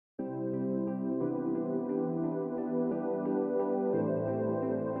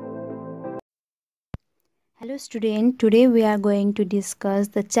Hello student, today we are going to discuss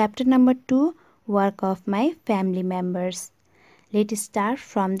the chapter number 2, work of my family members. Let's start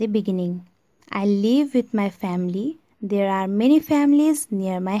from the beginning. I live with my family. There are many families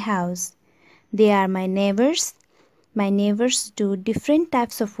near my house. They are my neighbors. My neighbors do different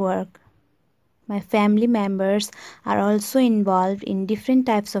types of work. My family members are also involved in different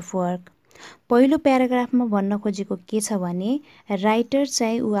types of work. पहिलो प्याराग्राफमा भन्न खोजेको के छ भने writer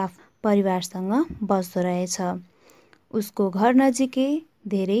चाहिँ ऊ परिवारसँग बस्दो रहेछ। उसको घर नजिकै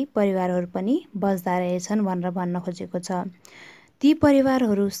धेरै परिवारहरू पनि बस्दा रहेछन् भनेर भन्न खोजेको छ। ती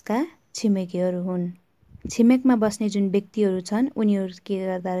परिवारहरू उसका छिमेकीहरू हुन्। छिमेकमा बस्ने जुन व्यक्तिहरू छन् उनीहरू के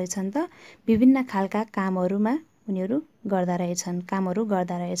गर्दा रहेछन् त विभिन्न खालका कामहरूमा उनीहरू गर्दा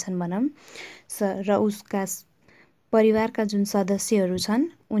रहेछन् भनौँ। र उसका परिवारका जुन सदस्यहरू छन्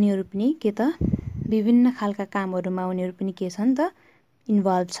उनीहरू पनि के त विभिन्न खालका कामहरूमा उनीहरू पनि के छन् त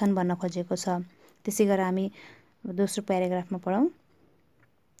इन्भल्भ छन् भन्न खोजेको छ। त्यसै गरेर हामी दोस्रो प्याराग्राफमा पढौँ।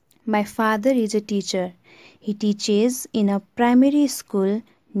 My father is a teacher. He teaches in a primary school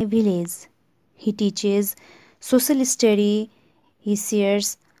in a village. He teaches social study. He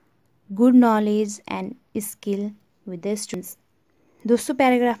shares good knowledge and skill with the students. दोस्रो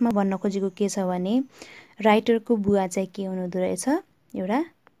प्याराग्राफमा भन्न खोजेको के छ भने राइटरको बुवा चाहिँ के हुनुहुँदो रहेछ, एउटा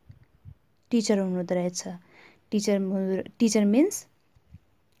टिचर हुनुहुँदो रहेछ। टिचर मिन्स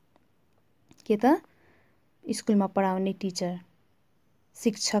के त स्कुलमा पढाउने टिचर,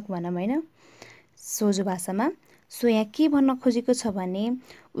 शिक्षक भनौँ होइन सोझो भाषामा। सो यहाँ के भन्न खोजेको छ भने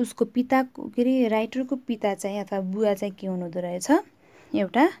उसको पिताको के अरे राइटरको पिता चाहिँ अथवा बुवा चाहिँ के हुनुहुँदो रहेछ,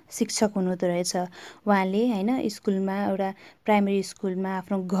 एउटा शिक्षक हुनुहुँदो रहेछ। उहाँले होइन स्कुलमा एउटा प्राइमेरी स्कुलमा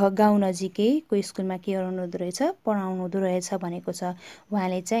आफ्नो गाउँ नजिकैको स्कुलमा के गर्नुहुँदो रहेछ, पढाउनु हुँदो रहेछ भनेको छ।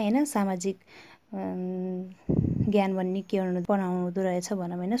 उहाँले चाहिँ होइन सामाजिक ज्ञान भन्ने के पढाउनु हुँदो रहेछ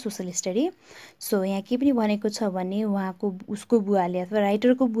भनौँ होइन, सोसल स्टडी। सो यहाँ के पनि भनेको छ भने उसको बुवाले अथवा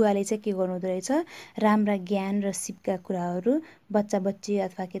राइटरको बुवाले चाहिँ के गर्नुहुँदो रहेछ, राम्रा ज्ञान र सिपका कुराहरू बच्चा बच्ची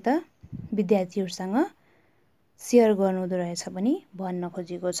अथवा के त विद्यार्थीहरूसँग सेयर गर्नुहुँदो रहेछ पनि भन्न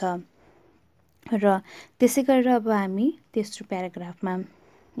खोजेको छ। र त्यसै गरेर अब हामी तेस्रो प्याराग्राफमा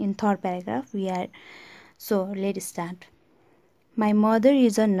in third paragraph we are so let start. My mother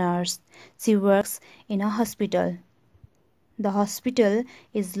is a nurse. She works in a hospital. The hospital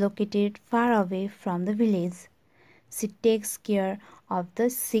is located far away from the village. She takes care of the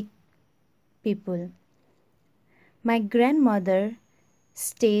sick people. My grandmother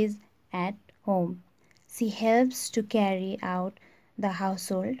stays at home. She helps to carry out the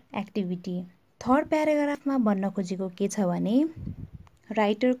household activity. Third प्याराग्राफमा भन्न खोजेको के छ भने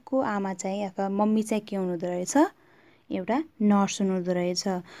राइटरको आमा चाहिँ अथवा mummy चाहिँ के हुनुहुँदो रहेछ, एउटा नर्स हुनुहुँदो रहेछ।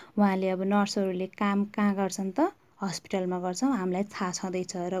 उहाँले अब नर्सहरूले काम कहाँ गर्छन् त हस्पिटलमा गर्छौँ, हामीलाई थाहा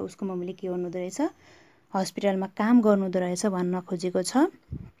छँदैछ। र उसको मम्मीले के गर्नुहुँदो रहेछ, हस्पिटलमा काम गर्नुहुँदो रहेछ भन्न खोजेको छ।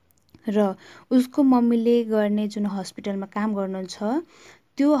 र उसको मम्मीले गर्ने जुन हस्पिटलमा काम गर्नुहुन्छ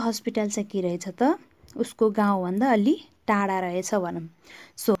त्यो हस्पिटल चाहिँ के रहेछ त उसको गाउँभन्दा अलि टाढा रहेछ भनौँ।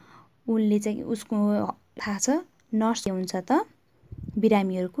 सो उनले चाहिँ उसको थाहा छ नर्स के हुन्छ त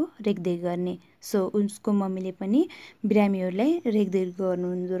बिरामीहरूको रेखदेख गर्ने। सो उसको मम्मीले पनि बिरामीहरूलाई रेखदेख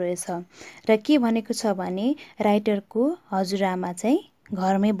गर्नुहुँदो रहेछ। र के भनेको छ भने राइटरको हजुरआमा चाहिँ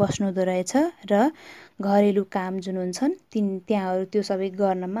घरमै बस्नुहुँदो रहेछ र घरेलु काम जुन हुन्छन् त्यहाँहरू त्यो सबै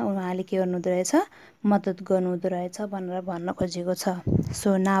गर्नमा उहाँले के गर्नुहुँदो रहेछ, मद्दत गर्नुहुँदो रहेछ भनेर भन्न खोजेको छ।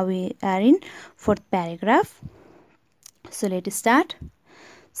 So now we are in fourth paragraph. So let start.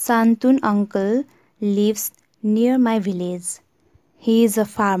 Santun uncle lives near my village. He is a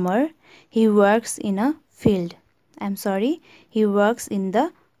farmer. He works in the field.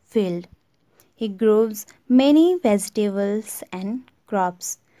 He grows many vegetables and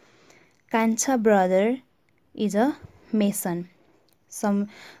crops. Kancha brother is a mason.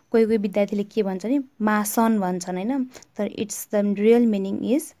 कोही विद्यार्थीले के भन्छ नि मासन भन्छन् होइन, तर it's the real meaning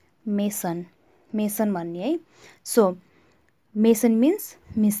is mason भन्ने है। So mason means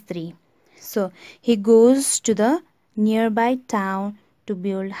mistri. So he goes to the nearby town to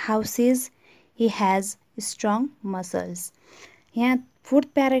build houses. He has strong muscles. यहाँ फोर्थ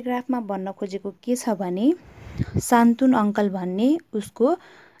प्याराग्राफमा भन्न खोजेको के छ भने सान्तुन अङ्कल भन्ने उसको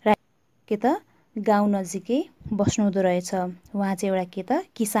के त गाउँ नजिकै बस्नुहुँदो रहेछ। उहाँ चाहिँ एउटा के त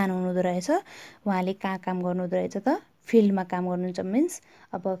किसान हुनुहुँदो रहेछ। उहाँले कहाँ काम गर्नुहुँदो रहेछ त फिल्डमा काम गर्नुहुन्छ, मिन्स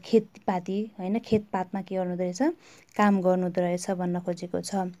अब खेतपाती होइन खेतपातमा के गर्नुहुँदो रहेछ, काम गर्नुहुँदो रहेछ भन्न खोजेको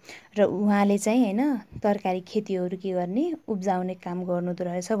छ। र उहाँले चाहिँ होइन तरकारी खेतीहरू के गर्ने उब्जाउने काम गर्नुहुँदो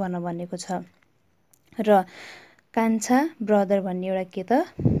रहेछ भनेको छ। र कान्छा ब्रदर भन्ने एउटा के त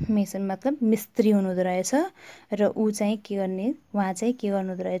मेसन मतलब मिस्त्री हुनुहुँदो रहेछ। र ऊ चाहिँ के गर्ने उहाँ चाहिँ के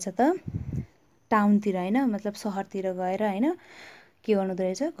गर्नुहुँदो रहेछ त टाउनतिर हैन मतलब सहरतिर गएर हैन के गर्नुहुँदो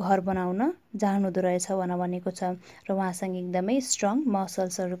रहेछ घर बनाउन जानुहुँदो रहेछ भनेको छ र उहाँसँग एकदमै स्ट्रङ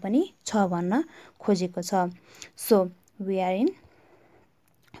मसल्सहरू पनि छ भन्न खोजेको छ. So we are in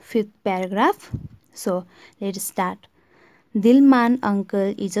 5th paragraph. So let's start. Dilman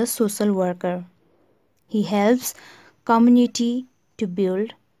uncle is a social worker. He helps community to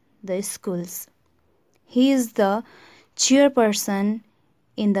build the schools. He is the chairperson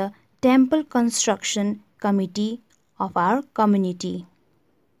in the temple construction committee of our community.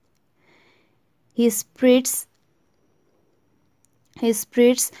 He spreads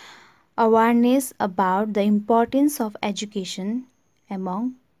awareness about the importance of education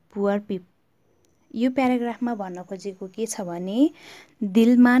among poor people. यो प्याराग्राफमा भन्न खोजेको के छ भने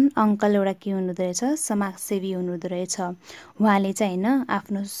दिलमान uncle एउटा के हुनुहुँदो रहेछ समाजसेवी हुनुहुँदो रहेछ. उहाँले चाहिँ हैन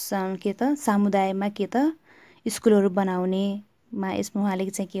आफ्नो के त समुदायमा के त स्कुलहरू बनाउनेमा यसमा उहाँले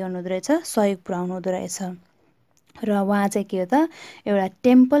चाहिँ के गर्नुहुँदो रहेछ सहयोग पुर्याउनु हुँदो रहेछ. र उहाँ चाहिँ के हो त एउटा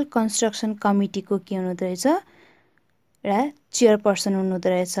टेम्पल कन्स्ट्रक्सन कमिटीको के हुनुहुँदो रहेछ एउटा चेयरपर्सन हुनुहुँदो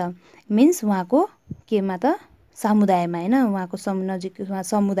रहेछ. मिन्स उहाँको केमा त समुदायमा हैन उहाँको नजिक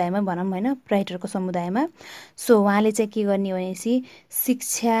समुदायमा भनौँ हैन राइटरको समुदायमा. सो उहाँले चाहिँ के गर्ने भनेपछि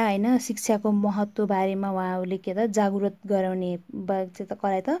शिक्षा हैन शिक्षाको महत्त्व बारेमा उहाँले के त जागरुक गराउने चाहिँ त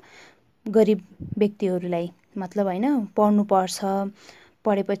कसलाई त गरिब व्यक्तिहरूलाई मतलब हैन पढ्नुपर्छ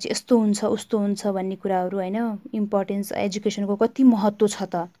पढेपछि यस्तो हुन्छ उस्तो हुन्छ भन्ने कुराहरू हैन इम्पोर्टेन्स एजुकेसनको कति महत्त्व छ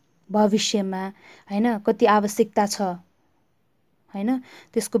त भविष्यमा हैन कति आवश्यकता छ हैन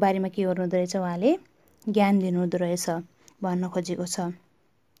त्यसको बारेमा के गर्नुहुँदो रहेछ उहाँले ज्ञान दिनुहुँदो रहेछ भन्न खोजेको छ.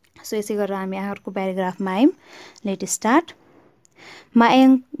 सो यसै गरेर हामी अर्को प्याराग्राफमा आयौँ. Let start.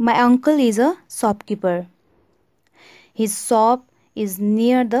 My uncle is a shopkeeper. His shop is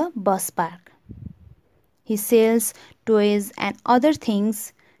near the bus park. He sells toys and other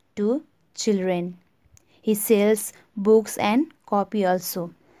things to children. He sells books and copy also.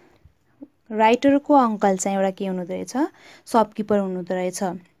 राइटरको uncle चाहिँ एउटा के हुनुहुँदो रहेछ शपकिपर हुनुहुँदो रहेछ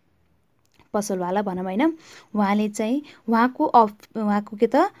पसलवाला भनौँ हैन. उहाँले चाहिँ उहाँको के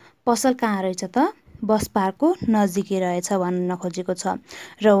त पसल कहाँ रहेछ त बस पार्कको नजिकै रहेछ भन्न खोजेको छ.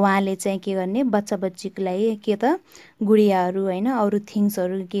 र उहाँले चाहिँ के गर्ने बच्चा बच्चीको लागि के त गुडियाहरू हैन अरू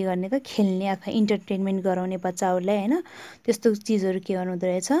थिङ्सहरू के गर्ने त खेल्ने अथवा इन्टरटेनमेन्ट गराउने बच्चाहरूलाई हैन त्यस्तो चिजहरू के गर्नुहुँदो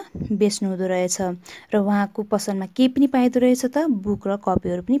रहेछ बेच्नु हुँदो रहेछ. र उहाँको पसलमा के पनि पाइँदो रहेछ त बुक र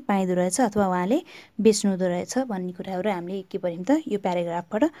कपीहरू पनि पाइँदो रहेछ अथवा उहाँले बेच्नु हुँदो रहेछ भन्ने कुराहरू हामीले के पऱ्यौँ त यो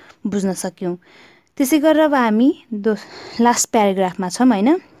प्याराग्राफबाट बुझ्न सक्यौँ. त्यसै गरेर अब हामी लास्ट प्याराग्राफमा छौँ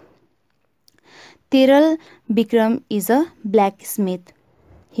हैन. Teral Bikram is a blacksmith.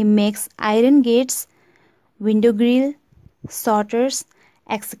 He makes iron gates, window grill, shutters,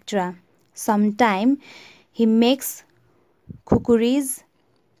 etc. Sometimes he makes khukuris,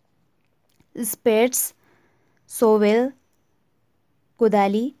 spades, shovel,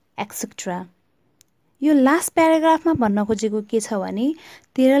 kodali, etc. यो लास्ट प्याराग्राफमा भन्न खोजेको के छ भने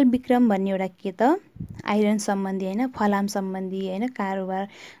तेरल विक्रम भन्ने एउटा के त आइरन सम्बन्धी हैन फलाम सम्बन्धी हैन कारोबार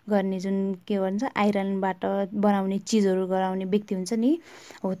गर्ने जुन के भन्छ आइरनबाट बनाउने चिजहरू गराउने व्यक्ति हुन्छ नि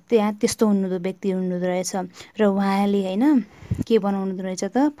हो त्यहाँ त्यस्तो हुनुहुँदो व्यक्ति हुनुहुँदो रहेछ. र उहाँले हैन के बनाउनु रहेछ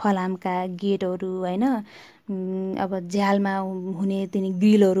त फलामका गेटहरू हैन अब झ्यालमा हुने तिनी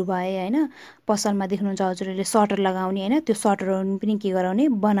ग्रिलहरू भए हैन पसलमा देख्नुहुन्छ हजुरहरूले सटर लगाउने हैन त्यो सटरहरू पनि के गराउने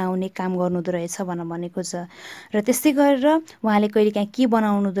बनाउने काम गर्नुहुँदो रहेछ भनेको छ. र त्यस्तै गरेर उहाँले कहिलेकाहीँ के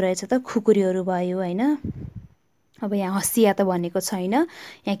बनाउनु हुँदो रहेछ त खुकुरीहरू भयो हैन अब यहाँ हँसिया त भनेको छैन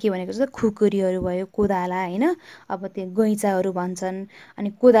यहाँ के भनेको छ खुकुरीहरू भयो कोदाला हैन अब त्यो गैँचाहरू भन्छन् अनि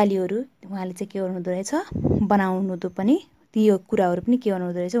कोदालीहरू उहाँले चाहिँ के गर्नुहुँदो रहेछ बनाउनुहुँदो पनि त्यो कुराहरू पनि के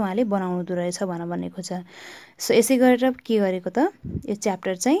गर्नुहुँदो रहेछ उहाँले बनाउनुहुँदो रहेछ भनेको छ. सो यसै गरेर के गरेको त यो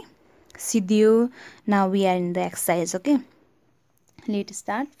च्याप्टर चाहिँ सिद्धियो. Now we are in the exercise. Okay let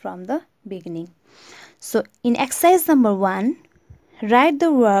start from the beginning. So in exercise number 1 write the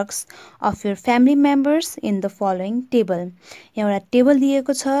works of your family members in the following table. यहाँ एउटा टेबल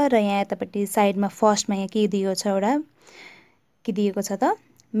दिएको छ र यहाँ यतापट्टि साइडमा फर्स्टमा यहाँ के दिएको छ एउटा के दिएको छ त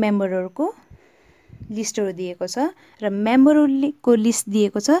मेम्बरहरूको लिस्टहरू दिएको छ र मेम्बरहरूको लिस्ट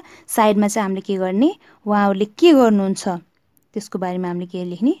दिएको छ साइडमा चाहिँ हामीले के गर्ने उहाँहरूले के गर्नुहुन्छ त्यसको बारेमा हामीले के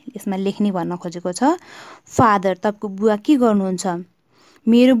लेख्ने यसमा लेख्ने भन्न खोजेको छ. फादर तपाईको बुवा के गर्नुहुन्छ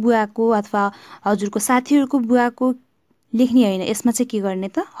मेरो बुवाको अथवा हजुरको साथीहरूको बुवाको लेख्ने हैन यसमा चाहिँ के गर्ने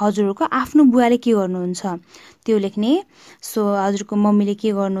त हजुरहरूको आफ्नो बुवाले के गर्नुहुन्छ त्यो लेख्ने. सो हजुरको मम्मीले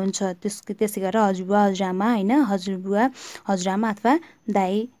के गर्नुहुन्छ त्यसै गरेर हजुरबुवा हजुरआमा हैन हजुरबुवा हजुरआमा अथवा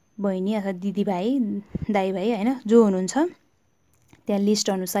दाइ बहिनी अथवा दिदीभाइ दाइभाइ हैन जो हुनुहुन्छ त्यहाँ लिस्ट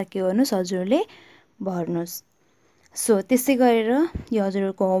अनुसार के गर्नुस् हजुरले भर्नुस्. सो त्यसै गरेर यो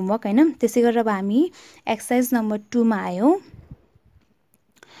हजुरहरूको होमवर्क हैन। त्यसै गरेर अब हामी एक्सरसाइज नम्बर 2 मा आयौं।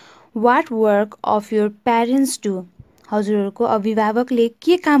 What work of your parents do? हजुरहरूको अभिभावकले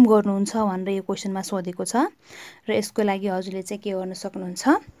के काम गर्नुहुन्छ भनेर यो क्वेशनमा सोधेको छ र यसको लागि हजुरले चाहिँ के गर्न सक्नुहुन्छ,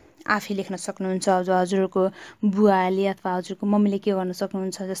 आफै लेख्न सक्नुहुन्छ। हजुरहरूको बुवाले अथवा हजुरको मम्मीले के गर्न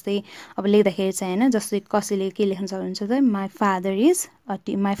सक्नुहुन्छ, जस्तै अब लेख्दाखेरि चाहिँ हैन, जस्तै कसैले के लेख्न सक्नुहुन्छ त my father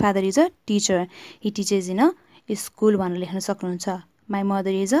is a teacher, Hee teaches in a school भनेर लेख्न सक्नुहुन्छ। My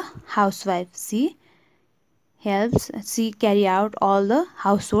mother is a housewife, C carry out all the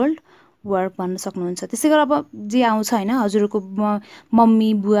household work भन्न सक्नुहुन्छ। त्यसै गरेर अब जे आउँछ हैन, हजुरको मम्मी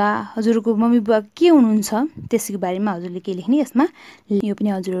बुवा, हजुरको मम्मी बुवा के हुनुहुन्छ त्यसको बारेमा हजुरले के लेख्ने यसमा, यो पनि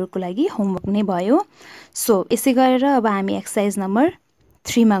हजुरहरूको लागि होमवर्क नै भयो। सो यसै गरेर अब हामी एक्सरसाइज नम्बर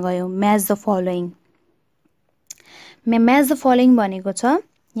 3 मा गयौं। Match the following. Match the following भनेको छ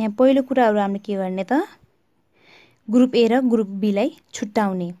यहाँ पहिलो कुराहरु हामीले के गर्ने त, ग्रुप ए र ग्रुप बी लाई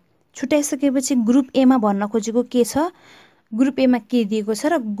छुट्याउने। छुट्याइसकेपछि ग्रुप ए मा भन्न खोजेको के छ, ग्रुप ए मा के दिएको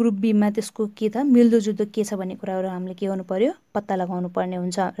छ र ग्रुप बी मा त्यसको के त मिल्दोजुल्दो के छ भन्ने कुराहरु हामीले के गर्नु पर्यो, पत्ता लगाउनु पर्ने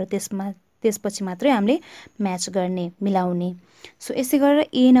हुन्छ र त्यसपछि मात्रै हामीले म्याच गर्ने, मिलाउने। सो यसै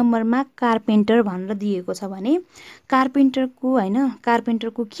गरेर ए नम्बरमा कार्पेन्टर भनेर दिएको छ भने कार्पेन्टरको हैन,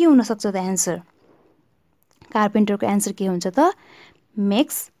 कार्पेन्टरको के हुन सक्छ त एन्सर, कार्पेन्टरको एन्सर के हुन्छ त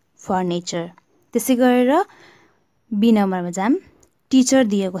मेक्स फर्निचर। त्यसै गरेर बी नम्बरमा जाम, टिचर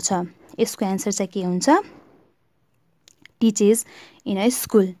दिएको छ, यसको एन्सर चाहिँ के हुन्छ, टिचेस इन अ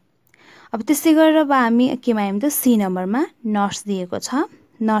स्कुल। अब त्यसै गरेर अब हामी केमा आयौं त, सी नम्बरमा नर्स दिएको छ।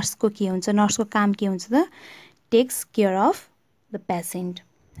 नर्सको के हुन्छ, नर्सको काम के हुन्छ त takes care of the patient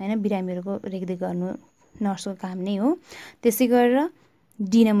हैन, बिरामीहरुको रेखदेख गर्नु नर्सको काम नै हो। त्यसै गरेर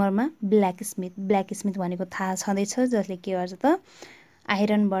डी नम्बरमा ब्ल्याक स्मिथ। ब्ल्याक स्मिथ भनेको थाहा छँदैछ, जसले के गर्छ त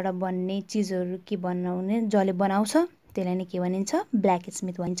आइरनबाट बन्ने चिजहरु के बनाउने, जसले बनाउँछ त्यसलाई नै के भनिन्छ, ब्ल्याक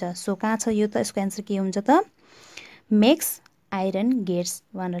स्मिथ भनिन्छ। सो कहाँ छ यो त, यसको एन्सर के हुन्छ त मेक्स आइरन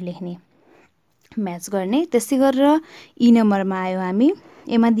गेट्स भनेर लेख्ने, म्याच गर्ने। त्यसै गरेर ई नम्बरमा आयो हामी,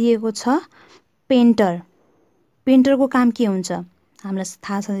 एमा दिएको छ पेन्टर। पेन्टरको काम के हुन्छ, हामीलाई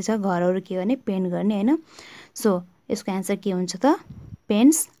थाहा छँदैछ घरहरु के गर्ने, पेन्ट गर्ने हैन। सो यसको एन्सर के हुन्छ त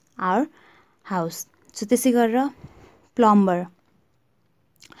पेन्ट्स आवर हाउस। सो त्यसै गरेर प्लम्बर।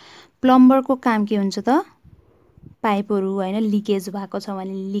 प्लम्बरको काम के हुन्छ त पाइपहरु हैन लिकेज भएको छ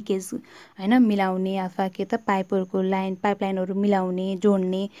भने लिकेज हैन मिलाउने, अथवा के त पाइपहरुको पाइपलाइनहरु मिलाउने,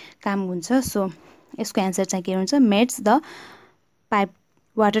 जोड्ने काम हुन्छ। सो यसको एन्सर चाहिँ के हुन्छ, mats the pipe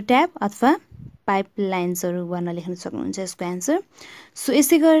water tap अथवा पाइप लाइन्सहरु भनेर लेख्न सक्नुहुन्छ यसको एन्सर। सो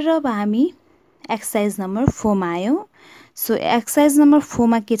यसै गरेर अब हामी एक्सरसाइज नम्बर 4 मा आयौं। सो एक्सरसाइज नम्बर 4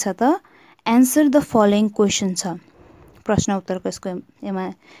 मा के छ त एन्सर द फलोइङ क्वेशन छ, प्रश्न उत्तरको यसको एमा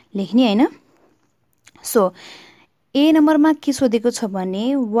लेख्ने हैन। सो ए नम्बरमा के सोधेको छ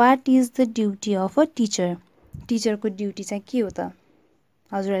भने what is the duty of a teacher. टिचरको ड्युटी चाहिँ के हो त,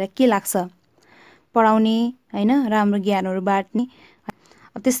 हजुरहरुलाई के लाग्छ, पढाउने हैन, राम्रो ज्ञानहरु बाट्ने,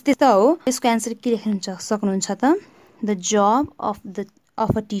 अब त्यस्तै त हो। यसको एन्सर के लेख्न सक्नुहुन्छ त the job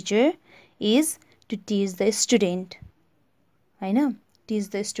of a teacher is to teach the student हैन, टिच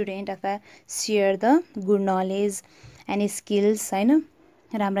द स्टुडेन्ट अथवा share the good knowledge and skills हैन,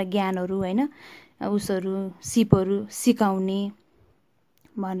 राम्रा ज्ञानहरु हैन उसहरु सिपहरु सिकाउने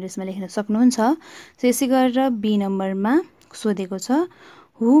भनेर यसमा लेख्न सक्नुहुन्छ। सो यसै गरेर बी नम्बरमा सोधेको छ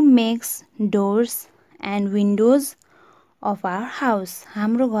हु मेक्स डोर्स and windows of our house.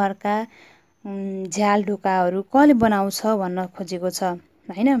 हाम्रो घरका झ्याल ढोकाहरु कसले बनाउँछ भन्न खोजेको छ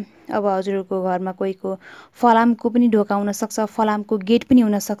हैन। अब हजुरको घरमा कोहीको फलामको पनि ढोका हुन सक्छ, फलामको गेट पनि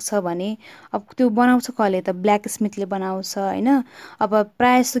हुन सक्छ भने अब त्यो बनाउँछ कसले त, ब्ल्याक स्मिथले बनाउँछ हैन। अब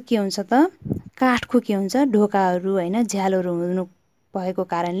प्रायः जस्तो के हुन्छ त काठको के हुन्छ ढोकाहरु हैन, झ्यालहरु हुनु भएको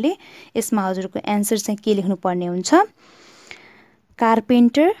कारणले यसमा हजुरको एन्सर चाहिँ के लेख्नु पर्ने हुन्छ,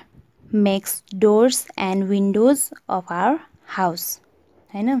 कार्पेन्टर मेक्स डोर्स and windows of our house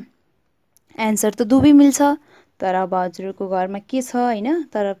हैन। एन्सर त दुवै मिल्छ, तर अब हजुरको घरमा के छ हैन,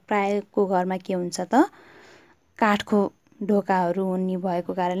 तर प्रायको घरमा के हुन्छ त काठको ढोकाहरु हुने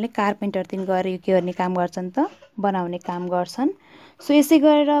भएको कारणले कार्पेन्टर दिन गएर यो के गर्ने काम गर्छन् त बनाउने काम गर्छन्। सो यसै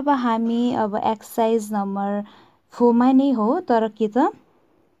गरेर अब हामी अब एक्सरसाइज नम्बर 4 मा नै हो, तर के त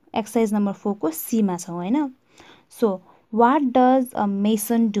एक्सरसाइज नम्बर 4 को सी मा छौं हैन। So what does a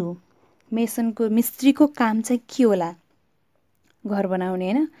mason do. मेसनको मिस्त्रीको काम चाहिँ के होला, घर बनाउने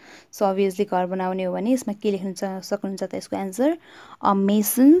हैन। सो अभियसली घर बनाउने हो भने यसमा के लेख्न सक्नुहुन्छ त यसको एन्सर अ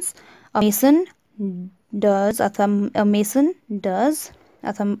मेसन डज अथवा a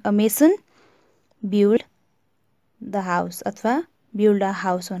mason build the house अथवा बिल्ड अ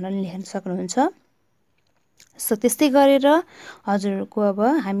हाउस भनेर लेख्न सक्नुहुन्छ। सो त्यस्तै गरेर हजुरहरूको अब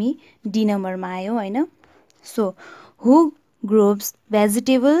हामी डी नम्बरमा आयौँ होइन। So who groves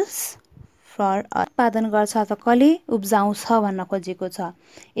vegetables for उत्पादन गर्छ अथवा कसले उब्जाउँछ भन्न खोजेको छ।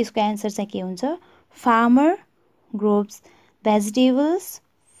 यसको एन्सर चाहिँ के हुन्छ, फार्मर ग्रोव्स भेजिटेबल्स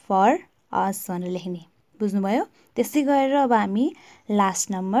फर अस भनेर लेख्ने, बुझ्नुभयो। त्यस्तै गरेर अब हामी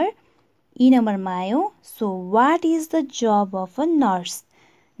लास्ट नम्बर ई नम्बरमा आयौँ। So what is the job of a nurse,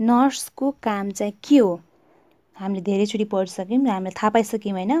 नर्सको काम चाहिँ के हो। हामीले धेरैचोटि पढिसक्यौँ र हामीलाई थाहा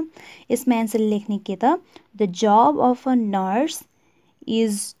पाइसक्यौँ होइन। यसमा एन्सर लेख्ने के त, the job of a nurse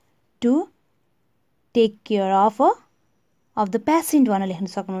is to take care of the patient भनेर लेख्न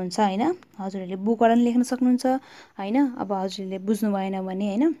सक्नुहुन्छ होइन। हजुरहरूले बुकबाट पनि लेख्न सक्नुहुन्छ होइन। अब हजुरहरूले बुझ्नु भएन भने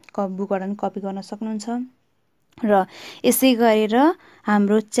होइन बुकबाट पनि कपी गर्न सक्नुहुन्छ। र यसै गरेर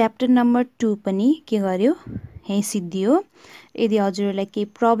हाम्रो च्याप्टर नम्बर 2 पनि के गर्यो, यहीँ सिद्धियो। यदि हजुरहरूलाई केही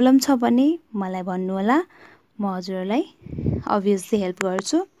प्रब्लम छ भने मलाई भन्नुहोला, म हजुरहरूलाई अभियसली हेल्प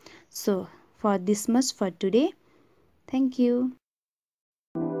गर्छु। So for this much for today, thank you.